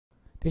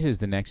This is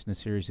the next in a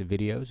series of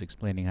videos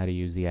explaining how to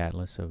use the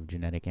Atlas of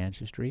Genetic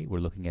Ancestry. We're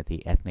looking at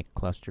the ethnic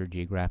cluster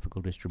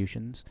geographical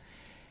distributions,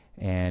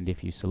 and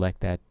if you select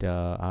that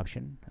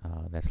option,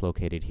 that's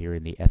located here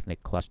in the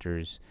ethnic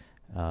clusters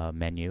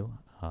menu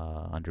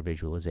under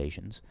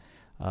visualizations,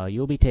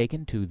 you'll be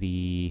taken to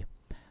the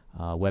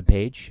web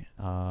page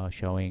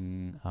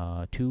showing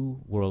two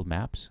world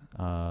maps.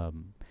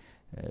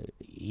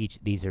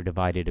 These are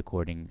divided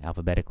according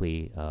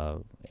alphabetically,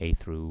 A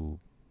through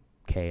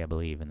K, I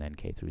believe, and then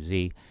K through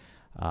Z.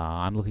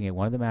 I'm looking at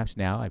one of the maps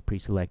now. I've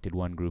pre-selected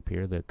one group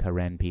here, the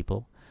Karen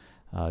people.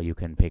 You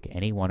can pick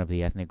any one of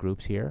the ethnic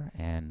groups here,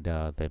 and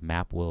the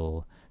map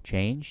will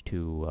change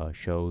to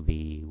show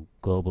the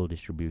global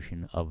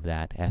distribution of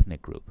that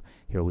ethnic group.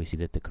 Here we see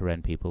that the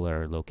Karen people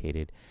are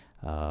located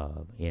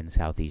in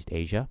Southeast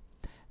Asia,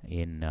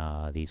 in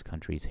these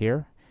countries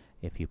here.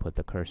 If you put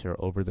the cursor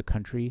over the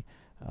country,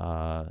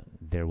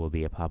 there will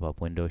be a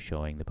pop-up window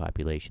showing the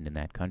population in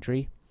that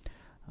country.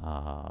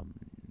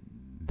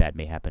 That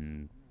may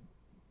happen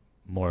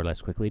more or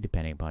less quickly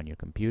depending upon your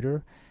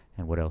computer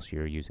and what else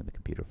you're using the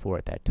computer for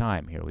at that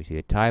time. Here we see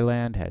that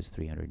Thailand has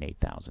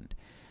 308,000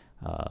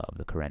 of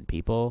the Karen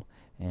people,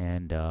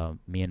 and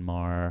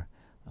Myanmar,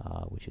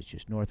 which is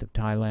just north of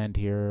Thailand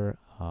here,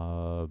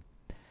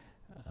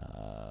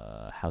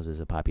 houses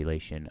a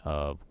population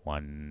of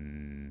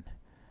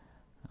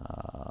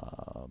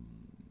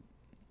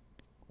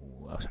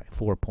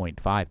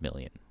 4.5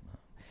 million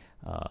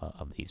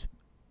of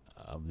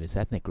this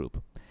ethnic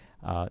group.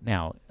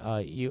 Now,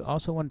 you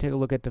also want to take a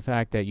look at the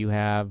fact that you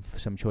have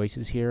some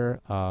choices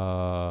here.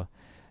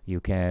 You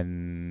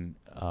can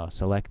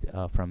select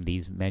from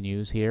these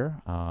menus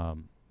here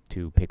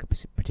to pick a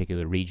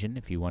particular region.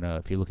 If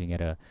you're looking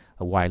at a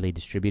widely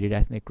distributed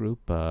ethnic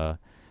group,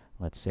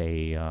 let's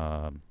say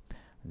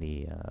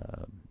the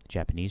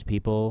Japanese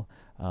people,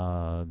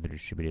 they're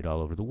distributed all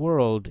over the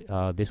world.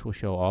 This will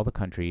show all the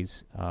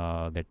countries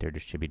that they're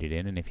distributed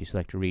in, and if you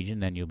select a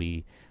region, then you'll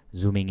be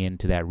zooming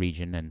into that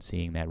region and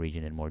seeing that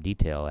region in more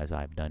detail, as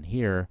I've done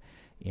here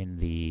in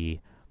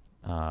the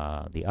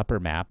upper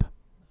map.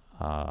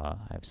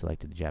 I've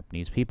selected the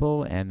Japanese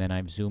people, and then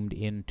I've zoomed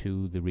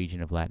into the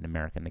region of Latin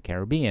America and the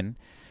Caribbean,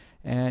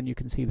 and you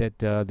can see that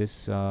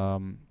this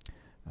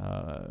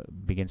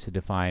begins to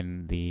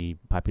define the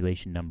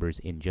population numbers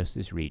in just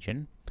this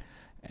region,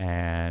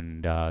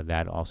 and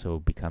that also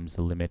becomes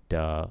the limit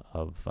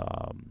of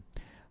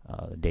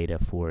data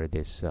for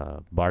this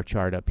bar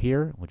chart up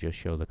here. We'll just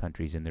show the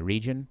countries in the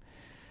region,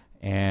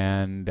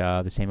 and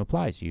the same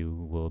applies. You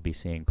will be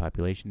seeing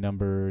population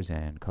numbers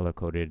and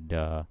color-coded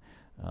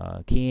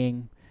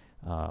keying.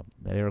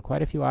 There are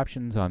quite a few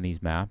options on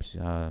these maps.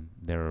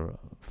 They're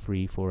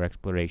free for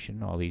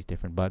exploration. All these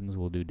different buttons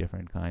will do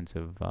different kinds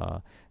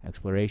of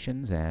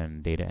explorations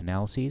and data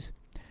analyses.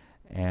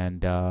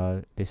 And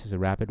this is a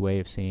rapid way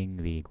of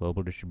seeing the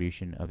global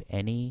distribution of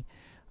any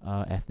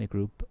ethnic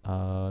group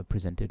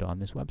presented on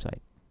this website.